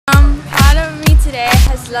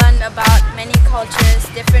learned about many cultures,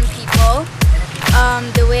 different people,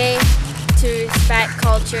 the way to respect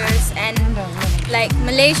cultures, and like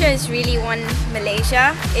Malaysia is really one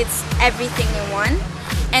Malaysia. It's everything in one.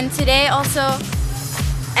 And today also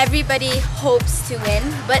everybody hopes to win,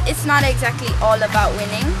 but it's not exactly all about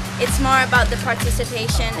winning. It's more about the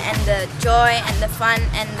participation and the joy and the fun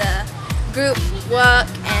and the group work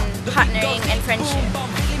and partnering and friendship.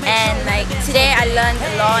 And like today I learned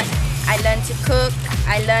a lot. I learned to cook,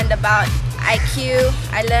 I learned about IQ,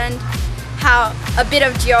 I learned a bit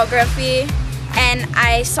of geography, and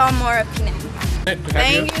I saw more of Penang.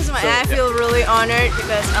 Thank you so much. I feel really honored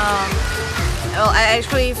because well, I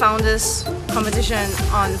actually found this competition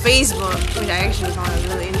on Facebook, which I actually found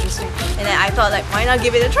really interesting. And then I thought, like, why not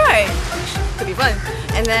give it a try? Could be fun.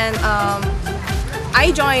 And then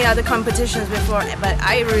I joined other competitions before, but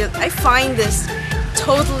I find this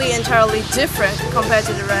totally entirely different compared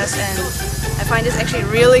to the rest, and I find this actually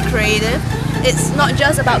really creative. It's not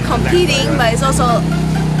just about competing, but it's also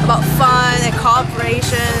about fun and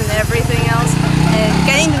cooperation and everything else, and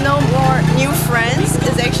getting to know more new friends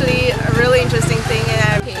is actually a really interesting thing.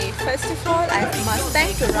 Okay, first of all, I must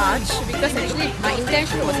thank Raj because actually my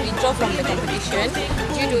intention was to withdraw from the competition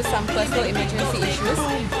due to some personal emergency issues.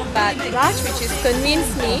 But Raj, which is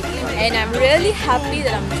convinced me, and I'm really happy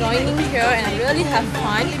that I'm joining here and I really have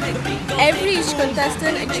fun. Every each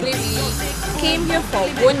contestant actually we came here for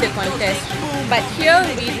won the contest. But here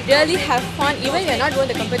we really have fun, even we are not going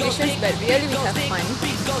to competitions, but really we have fun.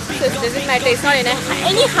 So it doesn't matter, it's not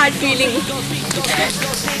any hard feeling.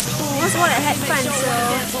 Most of all, I had fun, so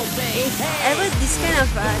if ever this kind of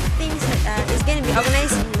things is going to be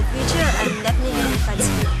organized in the future, I'm definitely going to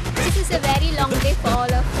participate. This is a very long day for all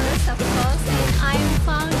of us, of course, and I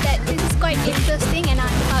found that this is quite interesting and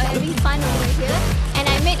I'm having fun over here. And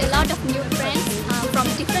I made a lot of new friends from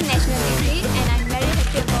different nationalities, and I'm very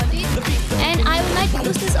happy about it. And I would like to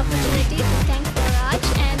use this opportunity to thank Raj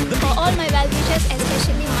and for all my well-wishers,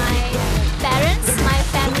 especially my parents, my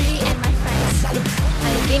family and my friends.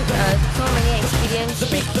 I gained so many experience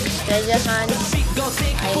with treasure hunts.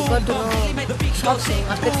 I got to know shops in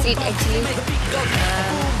Market Street actually.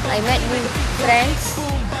 I met new friends.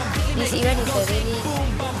 This event is a really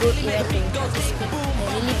good event to participate.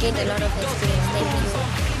 I really gained a lot of experience.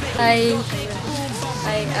 Thank you.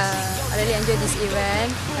 I really enjoyed this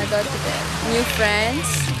event. I got to get new friends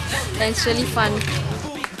and it's really fun.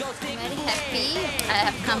 I'm very happy I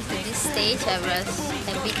have come to this stage. I was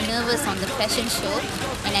a bit nervous on the fashion show,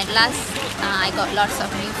 and at last I got lots of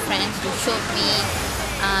new friends who showed me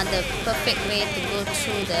the perfect way to go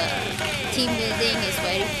through the team building. Is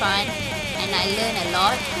very fun and I learn a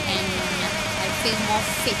lot and I feel more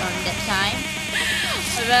fit on that time.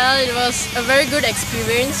 Well, it was a very good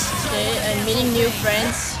experience, okay, and meeting new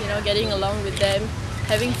friends, you know, getting along with them,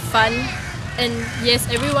 having fun. And yes,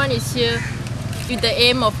 everyone is here with the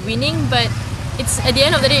aim of winning, but it's at the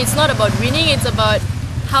end of the day, it's not about winning, it's about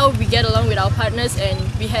how we get along with our partners and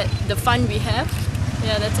we had the fun we have.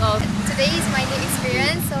 Yeah, that's all. Today is my new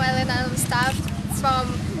experience, so I learned a lot of stuff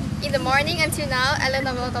from in the morning until now. I learned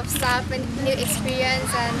a lot of stuff and new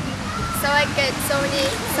experience, and so I get so many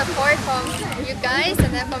support from you guys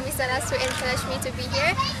and then from Mr. Nas to encourage me to be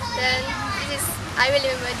here. Then I will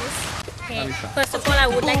remember this. Okay. First of all, I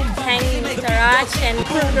would like to thank Mr. Raj and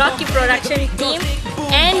Rocky production team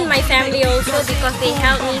and my family also, because they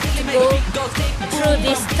helped me to go through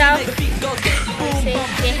this stuff.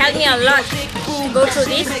 They helped me a lot to go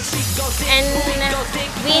through this, and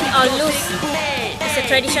win or lose, it's a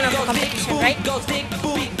tradition of a competition, right?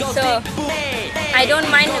 So I don't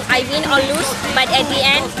mind if I win or lose, but at the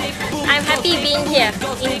end I'm happy being here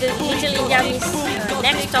in the Little India Miss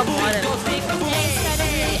Next Top Model.